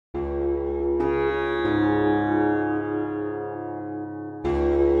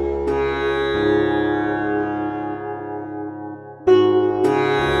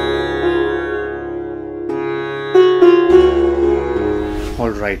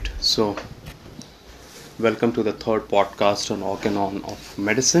Right, so welcome to the third podcast on Organon of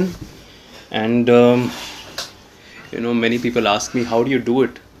Medicine. And many people ask me, how do you do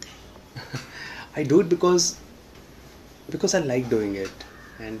it? I do it because I like doing it,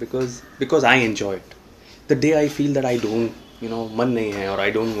 and because I enjoy it. The day I feel that I don't, man nahi hai, or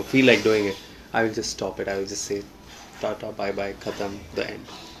I don't feel like doing it, I will just stop it. I will just say, tata, bye bye, khatam, the end,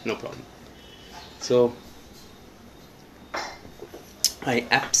 no problem. So I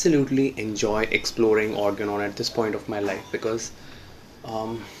absolutely enjoy exploring Organon at this point of my life because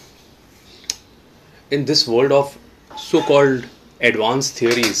in this world of so-called advanced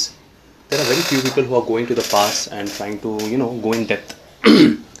theories, there are very few people who are going to the past and trying to, go in depth.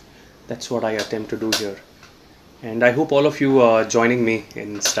 That's what I attempt to do here. And I hope all of you are joining me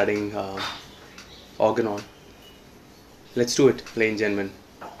in studying Organon. Let's do it, ladies and gentlemen,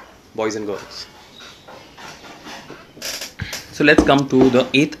 boys and girls. So let's come to the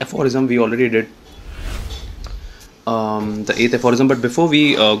 8th aphorism. We already did the 8th aphorism, but before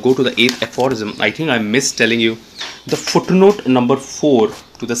we go to the 8th aphorism, I think I missed telling you the footnote number 4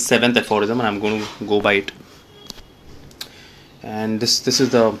 to the 7th aphorism, and I'm going to go by it. And this is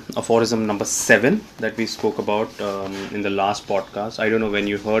the aphorism number 7 that we spoke about in the last podcast. I don't know when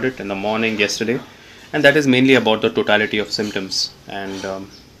you heard it, in the morning, yesterday, and that is mainly about the totality of symptoms and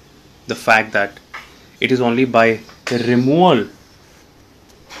the fact that it is only by the removal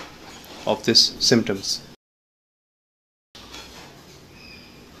of these symptoms.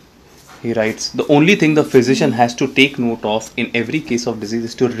 He writes, the only thing the physician has to take note of in every case of disease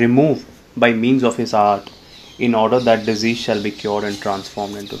is to remove by means of his art, in order that disease shall be cured and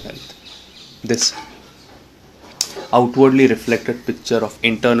transformed into health. This outwardly reflected picture of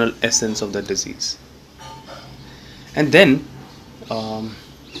internal essence of the disease. And then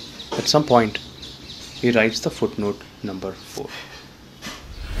at some point he writes the footnote number 4.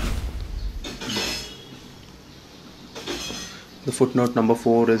 The footnote number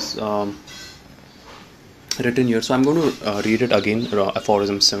 4 is written here. So I'm going to read it again,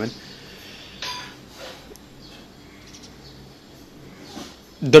 aphorism 7.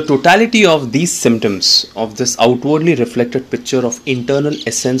 The totality of these symptoms, of this outwardly reflected picture of internal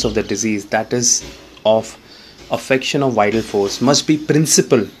essence of the disease, that is of affection of vital force, must be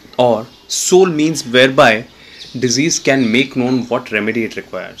principle or sole means whereby disease can make known what remedy it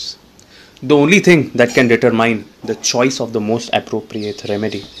requires. The only thing that can determine the choice of the most appropriate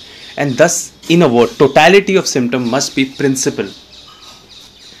remedy. And thus, in a word, totality of symptom must be principle.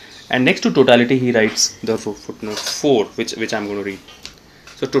 And next to totality, he writes the footnote 4, which I'm going to read.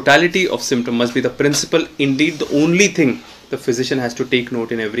 So, totality of symptom must be the principle, indeed the only thing the physician has to take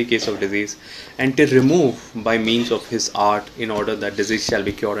note in every case of disease, and to remove by means of his art, in order that disease shall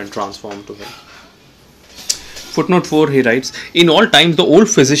be cured and transformed to health. Footnote 4, he writes, in all times the old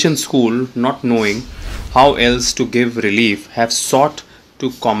physician school, not knowing how else to give relief, have sought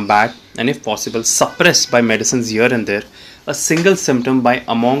to combat and if possible suppress by medicines here and there a single symptom by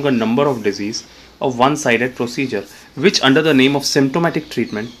among a number of disease of one-sided procedure, which under the name of symptomatic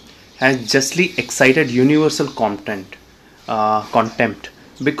treatment has justly excited universal contempt,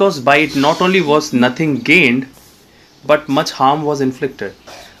 because by it not only was nothing gained, but much harm was inflicted.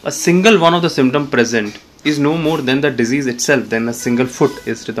 A single one of the symptom present is no more than the disease itself, than a single foot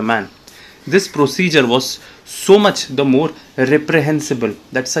is to the man. This procedure was so much the more reprehensible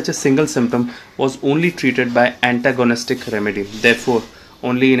that such a single symptom was only treated by antagonistic remedy, therefore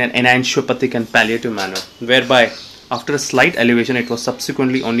only in an enantiopathic and palliative manner, whereby after a slight elevation it was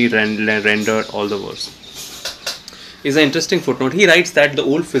subsequently only rendered all the worse. Is an interesting footnote. He writes that the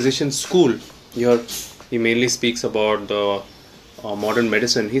old physician school, here he mainly speaks about the modern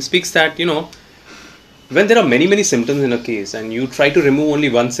medicine. He speaks that, when there are many symptoms in a case and you try to remove only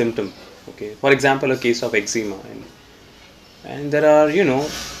one symptom, okay, for example a case of eczema, and there are,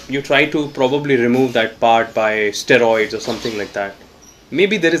 you try to probably remove that part by steroids or something like that.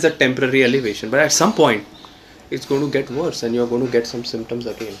 Maybe there is a temporary elevation, but at some point it's going to get worse and you're going to get some symptoms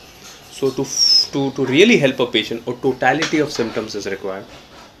again. So to really help a patient, a totality of symptoms is required,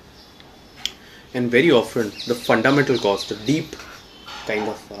 and very often the fundamental cause, the deep kind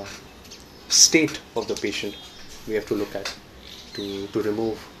of state of the patient, we have to look at to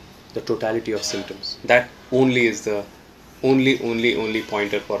remove the totality of symptoms. That only is the only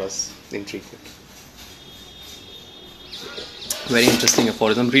pointer for us in treatment. Very interesting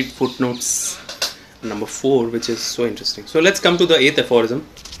aphorism. Read footnotes number 4, which is so interesting. So let's come to the 8th aphorism.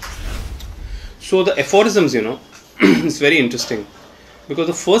 So the aphorisms, it's very interesting because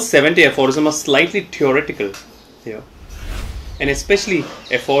the first 70 aphorisms are slightly theoretical here, and especially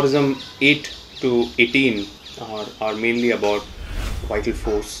aphorism 8 to 18 are mainly about vital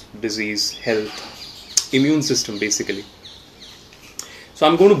force, disease, health, immune system basically. So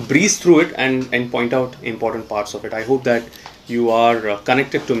I'm going to breeze through it and point out important parts of it. I hope that you are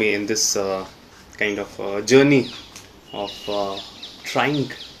connected to me in this kind of journey of trying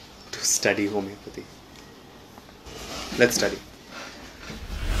to study homeopathy. Let's study.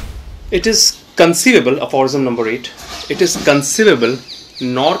 It is conceivable, aphorism number 8, it is conceivable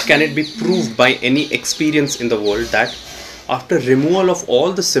nor can it be proved by any experience in the world that after removal of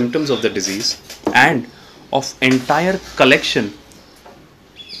all the symptoms of the disease and of entire collection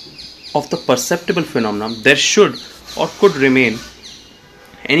of the perceptible phenomenon, there should or could remain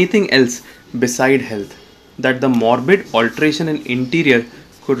anything else beside health, that the morbid alteration in interior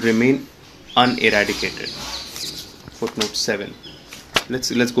could remain uneradicated. Footnote 7.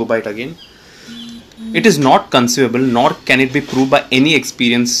 Let's go by it again. It is not conceivable nor can it be proved by any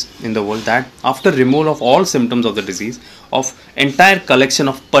experience in the world that after removal of all symptoms of the disease, of entire collection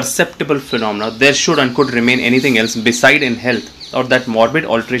of perceptible phenomena, there should and could remain anything else beside in health, or that morbid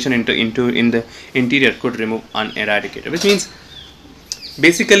alteration in the interior could remove uneradicated. Which means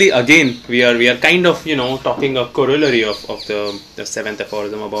basically again we are kind of talking a corollary of the seventh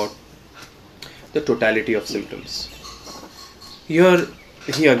aphorism about the totality of symptoms. Here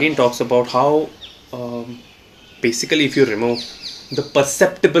he again talks about how basically if you remove the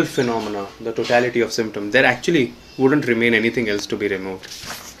perceptible phenomena, the totality of symptom, there actually wouldn't remain anything else to be removed.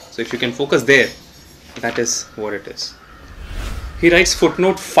 So if you can focus there, that is what it is. He writes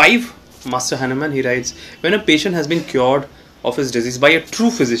footnote 5, Master Hahnemann, he writes, when a patient has been cured of his disease by a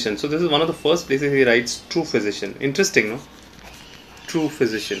true physician. So this is one of the first places he writes true physician. Interesting, no? True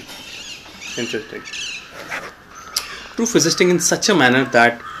physician. Interesting. True physician in such a manner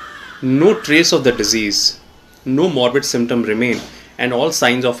that no trace of the disease, no morbid symptom remain, and all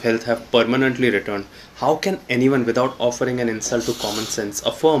signs of health have permanently returned. How can anyone, without offering an insult to common sense,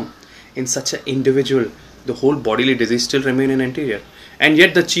 affirm in such an individual the whole bodily disease still remain in interior? And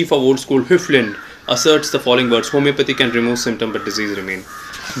yet the chief of old school, Hüfland, asserts the following words: homeopathy can remove symptom but disease remain.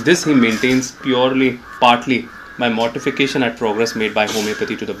 This he maintains partly by mortification at progress made by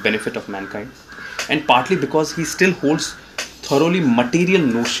homeopathy to the benefit of mankind, and partly because he still holds thoroughly material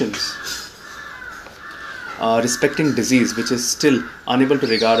notions respecting disease, which is still unable to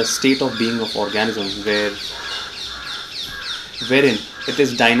regard a state of being of organism wherein it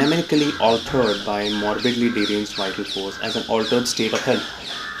is dynamically altered by morbidly deranged vital force as an altered state of health.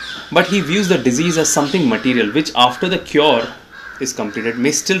 But he views the disease as something material which after the cure is completed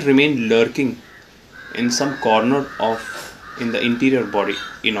may still remain lurking in some corner in the interior body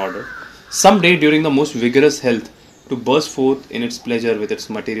in order someday during the most vigorous health to burst forth in its pleasure with its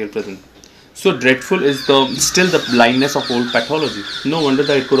material presence. So dreadful is still the blindness of old pathology. No wonder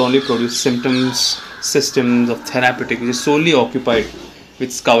that it could only produce systems of therapeutic which is solely occupied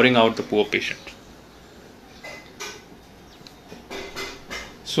with scouring out the poor patient.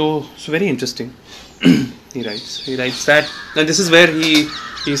 So very interesting. He writes that, and this is where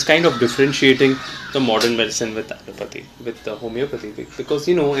he's kind of differentiating the modern medicine with allopathy, with the homeopathy, because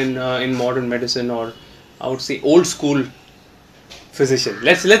in modern medicine, or I would say old school physician,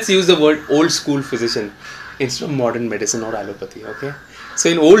 let's use the word old school physician instead of modern medicine or allopathy. Okay, so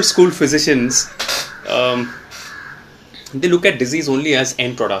in old school physicians, they look at disease only as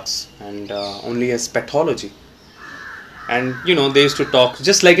end products and only as pathology. And they used to talk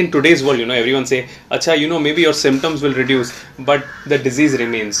just like in today's world. Everyone say, "Acha, maybe your symptoms will reduce, but the disease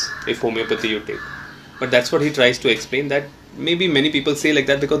remains if homeopathy you take." But that's what he tries to explain, that maybe many people say like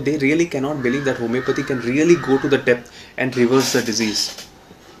that because they really cannot believe that homeopathy can really go to the depth and reverse the disease.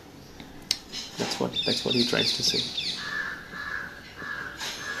 That's what he tries to say.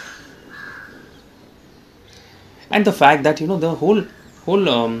 And the fact that the whole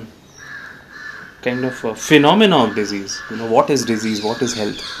kind of phenomena of disease, what is disease, what is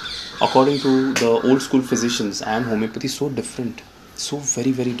health, according to the old school physicians and homeopathy, so different, so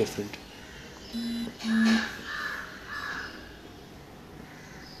very, very different.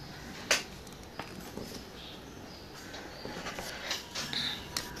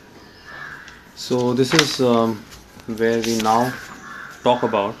 So this is where we now talk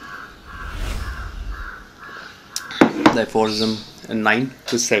about the aphorism 9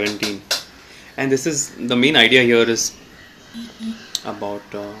 to 17. And this is the main idea here is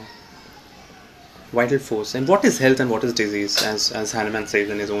about vital force and what is health and what is disease, as Hahnemann says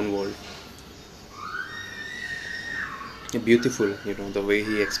in his own word. Beautiful, the way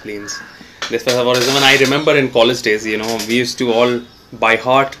he explains this aphorism. And I remember in college days, we used to all by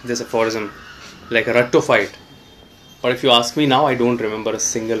heart this aphorism like a rectified. But if you ask me now, I don't remember a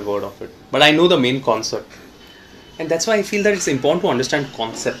single word of it. But I know the main concept. And that's why I feel that it's important to understand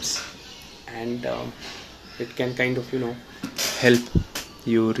concepts, and it can kind of, help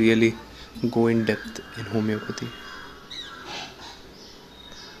you really go in depth in homeopathy.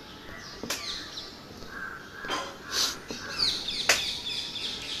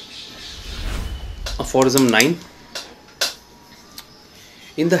 Aphorism 9.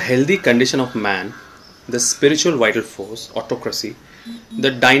 In the healthy condition of man, the spiritual vital force, autocracy, the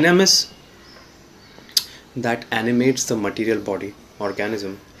dynamis that animates the material body,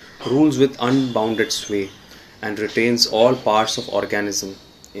 organism, rules with unbounded sway and retains all parts of organism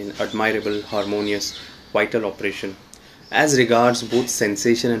in admirable, harmonious, vital operation as regards both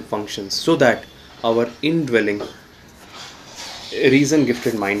sensation and functions, so that our indwelling reason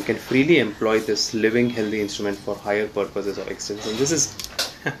gifted mind can freely employ this living healthy instrument for higher purposes of existence. And this is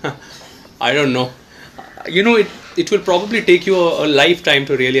I don't know, it will probably take you a lifetime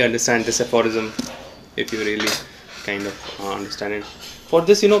to really understand this aphorism, if you really kind of understand it. For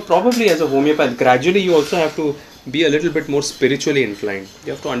this, probably as a homeopath, gradually you also have to be a little bit more spiritually inclined.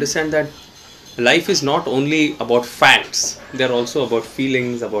 You have to understand that life is not only about facts, they're also about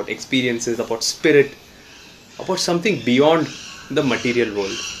feelings, about experiences, about spirit, about something beyond the material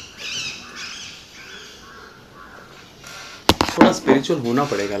world. थोड़ा spiritual होना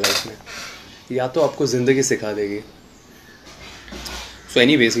पड़ेगा life में, या तो आपको जिंदगी सिखा देगी. So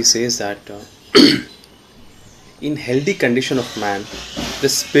anyways, he says that in healthy condition of man, the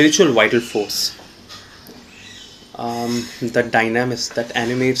spiritual vital force, the dynamis that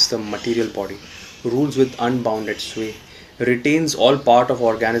animates the material body, rules with unbounded sway, retains all part of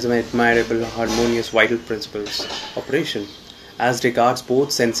organism and admirable, harmonious, vital principles, operation, as regards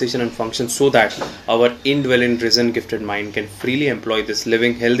both sensation and function, so that our indwelling risen gifted mind can freely employ this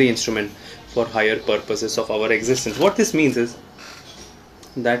living healthy instrument for higher purposes of our existence. What this means is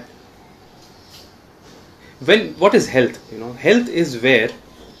that what is health? Health is where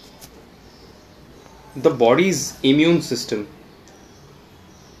the body's immune system,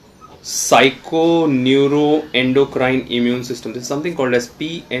 psycho-neuro-endocrine immune system, this is something called as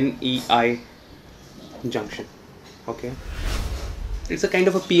PNEI junction. Okay, it's a kind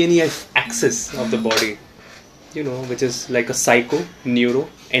of a PNEI axis of the body, which is like a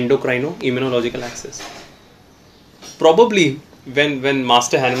psycho-neuro-endocrino-immunological axis. Probably when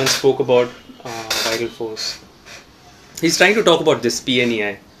Master Hahnemann spoke about vital force, he's trying to talk about this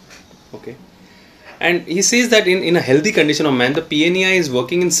PNEI. Okay, and he says that in a healthy condition of man, the PNEI is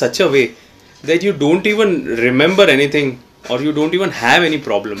working in such a way that you don't even remember anything, or you don't even have any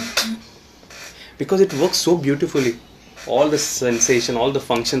problem, because it works so beautifully. All the sensation, all the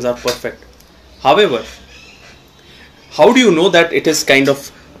functions are perfect. However, how do you know that it is kind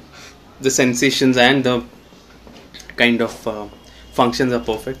of the sensations and the kind of functions are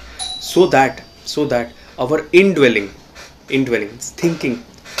perfect? So that our indwelling thinking,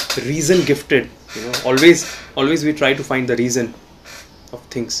 reason gifted, always we try to find the reason of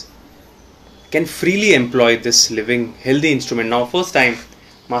things, can freely employ this living healthy instrument. Now, first time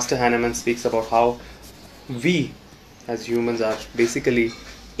Master Hahnemann speaks about how we as humans are basically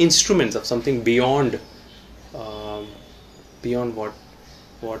instruments of something beyond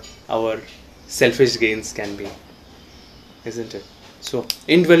what our selfish gains can be, isn't it? So,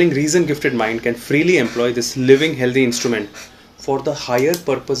 indwelling reason gifted mind can freely employ this living healthy instrument for the higher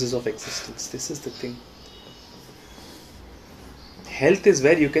purposes of existence. This is the thing. Health is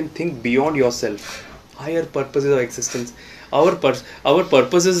where you can think beyond yourself, higher purposes of existence. Our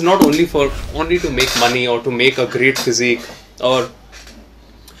purpose is not only to make money, or to make a great physique, or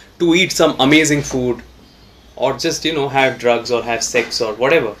to eat some amazing food, or just have drugs or have sex or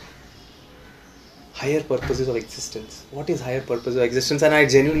whatever. Higher purposes of existence. What is higher purpose of existence? And I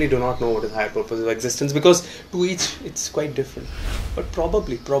genuinely do not know what is higher purpose of existence, because to each it's quite different. But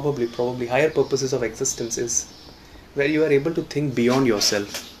probably higher purposes of existence is where you are able to think beyond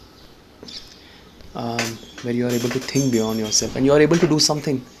yourself. Where you are able to think beyond yourself, and you are able to do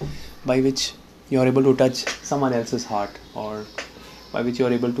something by which you are able to touch someone else's heart, or by which you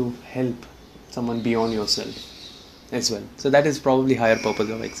are able to help someone beyond yourself as well. So that is probably higher purpose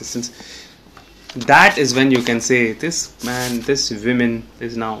of existence. That is when you can say this man, this woman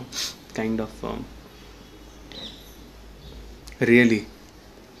is now kind of really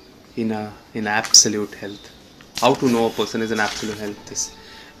in absolute health. How to know a person is in absolute health is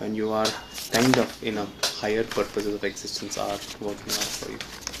when you are kind of in a higher purposes of existence are working out for you.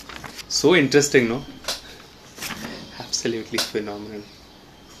 So interesting, no? Absolutely phenomenal.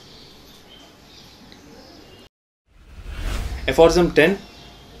 Aphorism 10.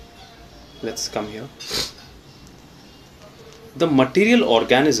 Let's come here. The material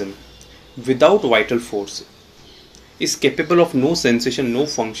organism without vital force is capable of no sensation, no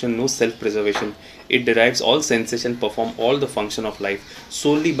function, no self-preservation. It derives all sensation, perform all the function of life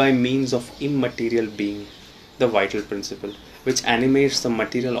solely by means of immaterial being, the vital principle, which animates the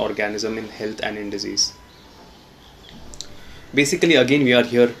material organism in health and in disease. Basically, again, we are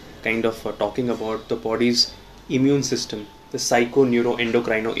here kind of talking about the body's immune system, the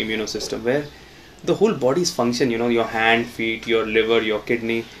psycho-neuro-endocrino-immune system, where the whole body's function, your hand, feet, your liver, your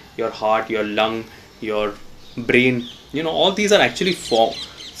kidney, your heart, your lung, your brain, all these are actually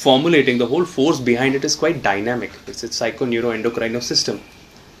formulating. The whole force behind it is quite dynamic. It's a psycho-neuro-endocrino system.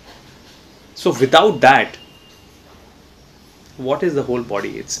 So without that, what is the whole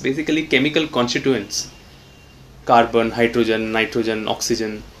body? It's basically chemical constituents. Carbon, hydrogen, nitrogen,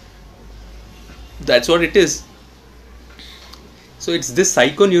 oxygen. That's what it is. So it's this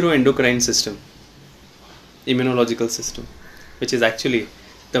psycho-neuro-endocrine system, immunological system, which is actually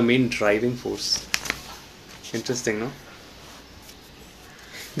the main driving force. Interesting, no?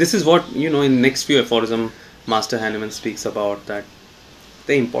 This is what, in next few aphorism, Master Hahnemann speaks about, that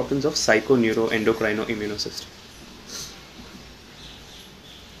the importance of psycho-neuro-endocrino-immune system.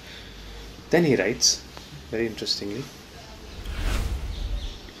 Then he writes, very interestingly,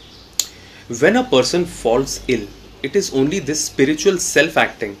 when a person falls ill, it is only this spiritual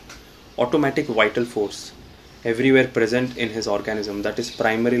self-acting, automatic vital force everywhere present in his organism that is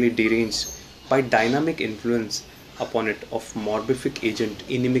primarily deranged by dynamic influence upon it of morbific agent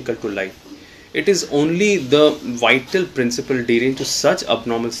inimical to life. It is only the vital principle deranged to such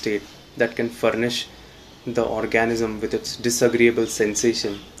abnormal state that can furnish the organism with its disagreeable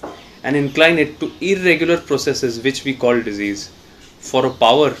sensation and incline it to irregular processes which we call disease, for a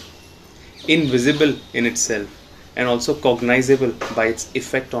power invisible in itself and also cognizable by its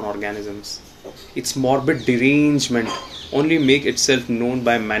effect on organisms. Its morbid derangement only make itself known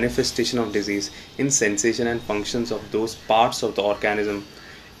by manifestation of disease in sensation and functions of those parts of the organism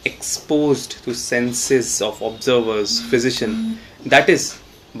exposed to senses of observers, physician, that is,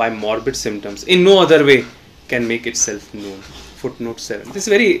 by morbid symptoms. In no other way can make itself known. Footnote 7. This is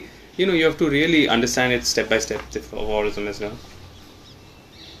very, you have to really understand it step by step of aphorism as well.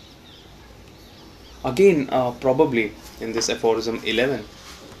 Again, probably in this aphorism 11,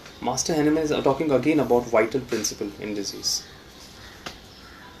 Master Hahnemann is talking again about vital principle in disease.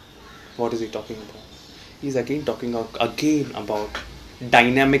 What is he talking about? He's again talking about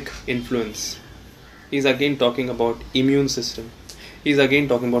dynamic influence. He's again talking about immune system. He's again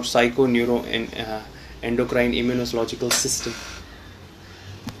talking about psycho-neuro-endocrine immunological system.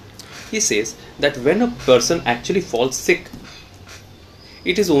 He says that when a person actually falls sick,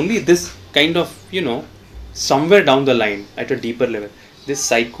 it is only this kind of, somewhere down the line at a deeper level, this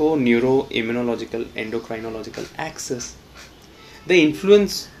psycho-neuro-immunological endocrinological axis, the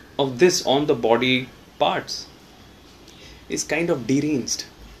influence of this on the body parts is kind of deranged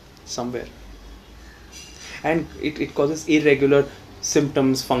somewhere, and it causes irregular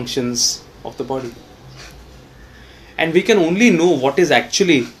symptoms, functions of the body, and we can only know what is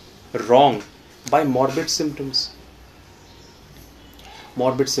actually wrong by morbid symptoms.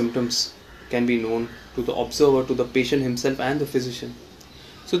 Morbid symptoms can be known to the observer, to the patient himself and the physician.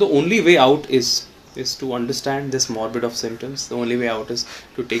 So the only way out is to understand this morbid of symptoms. The only way out is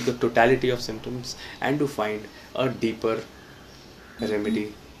to take the totality of symptoms and to find a deeper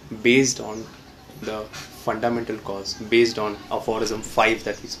remedy based on the fundamental cause, based on aphorism 5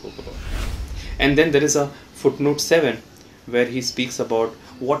 that we spoke about. And then there is a footnote 7 where he speaks about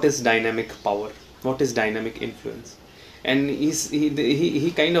what is dynamic power, what is dynamic influence. And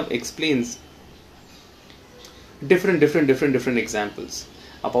he kind of explains different examples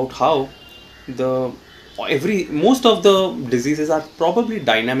about how most of the diseases are probably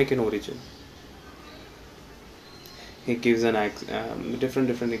dynamic in origin. He gives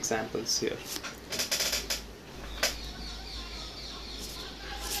different examples here.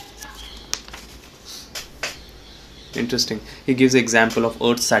 Interesting. He gives an example of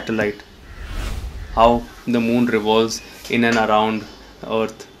Earth's satellite, how the moon revolves in and around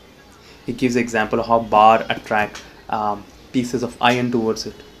Earth. He gives an example of how bar attract pieces of iron towards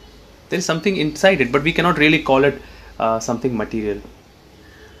it. There is something inside it, but we cannot really call it something material.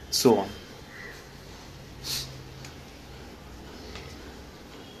 So on.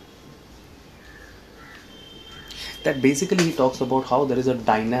 That basically he talks about how there is a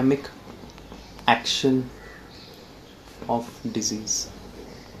dynamic action of disease.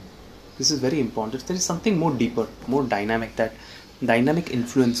 This is very important. There is something more deeper, more dynamic, that dynamic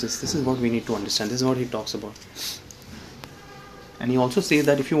influences. This is what we need to understand. This is what he talks about. And he also says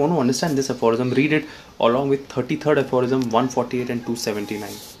that if you want to understand this aphorism, read it along with 33rd aphorism, 148 and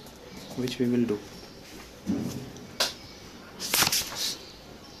 279, which we will do.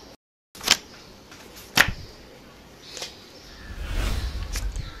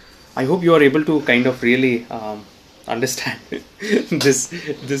 I hope you are able to kind of really understand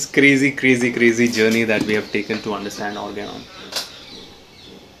this crazy journey that we have taken to understand Organon.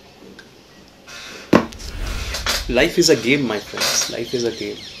 Life is a game, my friends. Life is a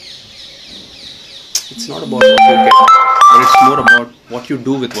game. It's not about what you get, but it's more about what you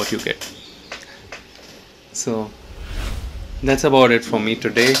do with what you get. So that's about it for me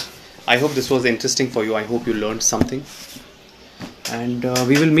today. I hope this was interesting for you. I hope you learned something. And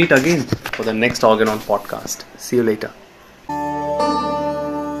we will meet again for the next Organon podcast. See you later.